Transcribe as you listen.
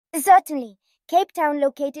Certainly, Cape Town,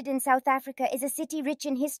 located in South Africa, is a city rich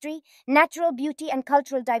in history, natural beauty, and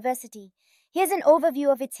cultural diversity. Here's an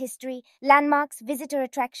overview of its history, landmarks, visitor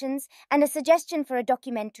attractions, and a suggestion for a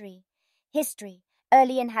documentary. History.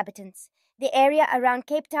 Early inhabitants. The area around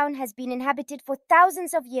Cape Town has been inhabited for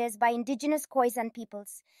thousands of years by indigenous Khoisan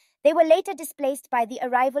peoples. They were later displaced by the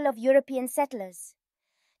arrival of European settlers.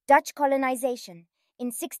 Dutch colonization. In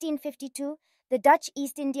 1652, the Dutch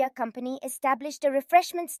East India Company established a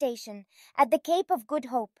refreshment station at the Cape of Good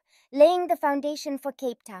Hope, laying the foundation for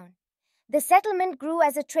Cape Town. The settlement grew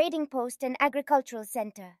as a trading post and agricultural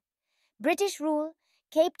center. British rule.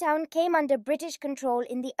 Cape Town came under British control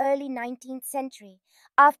in the early 19th century,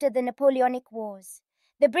 after the Napoleonic Wars.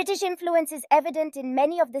 The British influence is evident in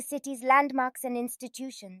many of the city's landmarks and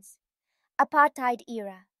institutions. Apartheid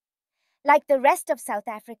era. Like the rest of South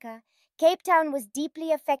Africa, Cape Town was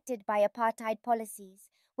deeply affected by apartheid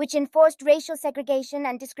policies, which enforced racial segregation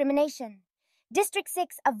and discrimination. District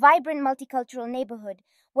 6, a vibrant multicultural neighborhood,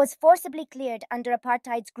 was forcibly cleared under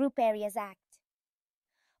apartheid's Group Areas Act.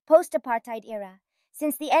 Post-apartheid era.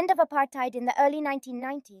 Since the end of apartheid in the early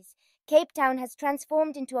 1990s, Cape Town has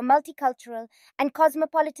transformed into a multicultural and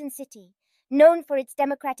cosmopolitan city, known for its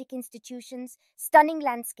democratic institutions, stunning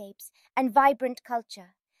landscapes, and vibrant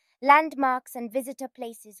culture. Landmarks and visitor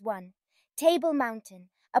places. 1. Table Mountain,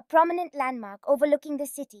 a prominent landmark overlooking the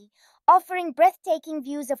city, offering breathtaking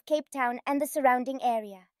views of Cape Town and the surrounding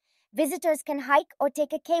area. Visitors can hike or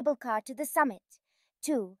take a cable car to the summit.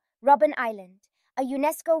 2. Robben Island, a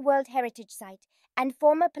UNESCO World Heritage Site and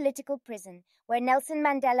former political prison where Nelson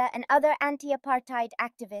Mandela and other anti-apartheid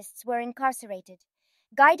activists were incarcerated.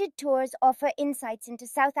 Guided tours offer insights into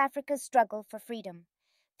South Africa's struggle for freedom.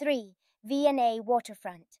 3. V&A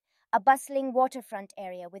Waterfront, a bustling waterfront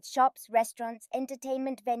area with shops, restaurants,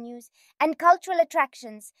 entertainment venues, and cultural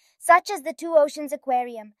attractions such as the Two Oceans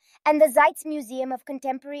Aquarium and the Zeitz Museum of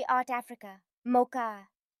Contemporary Art Africa, MOCA.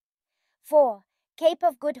 4. Cape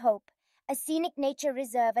of Good Hope, a scenic nature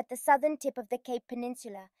reserve at the southern tip of the Cape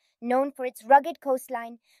Peninsula, known for its rugged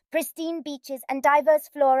coastline, pristine beaches, and diverse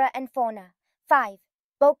flora and fauna. 5.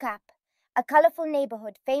 Bo-Kaap, a colorful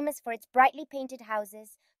neighborhood famous for its brightly painted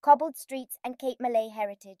houses, cobbled streets, and Cape Malay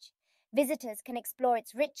heritage. Visitors can explore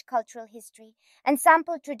its rich cultural history and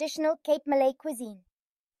sample traditional Cape Malay cuisine.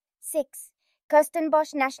 6.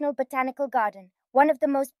 Kirstenbosch National Botanical Garden, one of the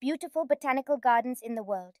most beautiful botanical gardens in the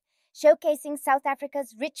world, showcasing South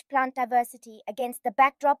Africa's rich plant diversity against the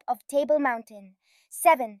backdrop of Table Mountain.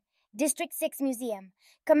 7. District 6 Museum,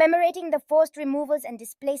 commemorating the forced removals and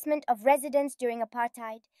displacement of residents during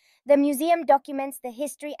apartheid. The museum documents the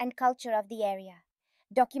history and culture of the area.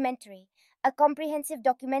 Documentary, a comprehensive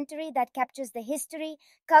documentary that captures the history,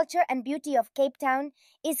 culture, and beauty of Cape Town,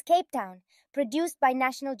 is Cape Town, produced by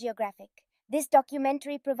National Geographic. This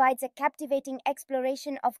documentary provides a captivating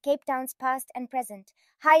exploration of Cape Town's past and present,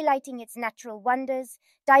 highlighting its natural wonders,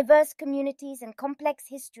 diverse communities, and complex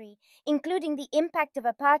history, including the impact of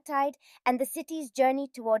apartheid and the city's journey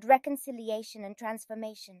toward reconciliation and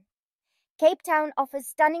transformation. Cape Town offers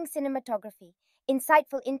stunning cinematography,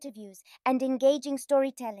 insightful interviews, and engaging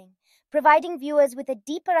storytelling, providing viewers with a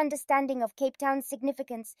deeper understanding of Cape Town's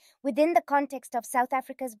significance within the context of South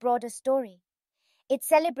Africa's broader story. It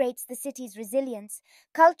celebrates the city's resilience,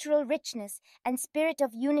 cultural richness, and spirit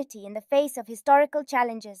of unity in the face of historical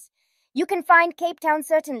challenges. You can find Cape Town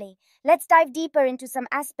certainly. Let's dive deeper into some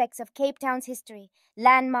aspects of Cape Town's history,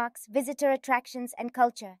 landmarks, visitor attractions, and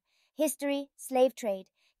culture. History, slave trade.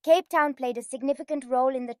 Cape Town played a significant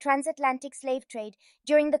role in the transatlantic slave trade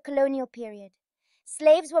during the colonial period.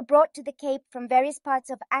 Slaves were brought to the Cape from various parts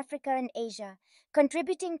of Africa and Asia,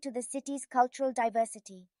 contributing to the city's cultural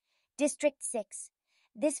diversity. District 6.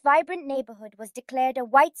 This vibrant neighborhood was declared a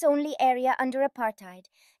whites-only area under apartheid,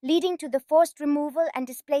 leading to the forced removal and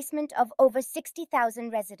displacement of over 60,000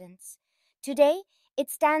 residents. Today, it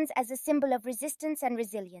stands as a symbol of resistance and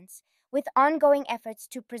resilience, with ongoing efforts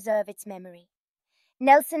to preserve its memory.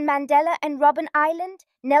 Nelson Mandela and Robben Island.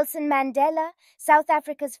 Nelson Mandela, South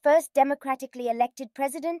Africa's first democratically elected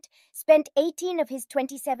president, spent 18 of his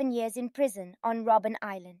 27 years in prison on Robben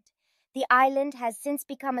Island. The island has since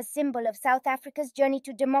become a symbol of South Africa's journey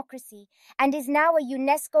to democracy and is now a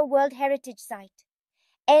UNESCO World Heritage Site.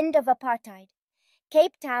 End of apartheid.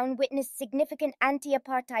 Cape Town witnessed significant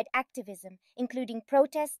anti-apartheid activism, including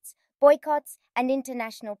protests, boycotts, and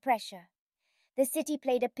international pressure. The city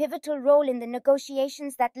played a pivotal role in the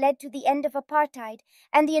negotiations that led to the end of apartheid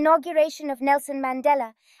and the inauguration of Nelson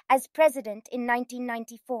Mandela as president in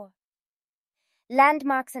 1994.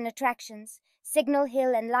 Landmarks and attractions, Signal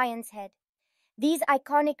Hill and Lion's Head. These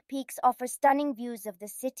iconic peaks offer stunning views of the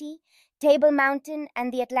city, Table Mountain,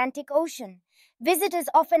 and the Atlantic Ocean. Visitors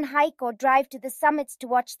often hike or drive to the summits to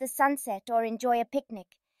watch the sunset or enjoy a picnic.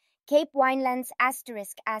 Cape Winelands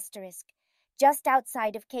 ***. Just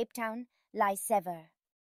outside of Cape Town lies Sever.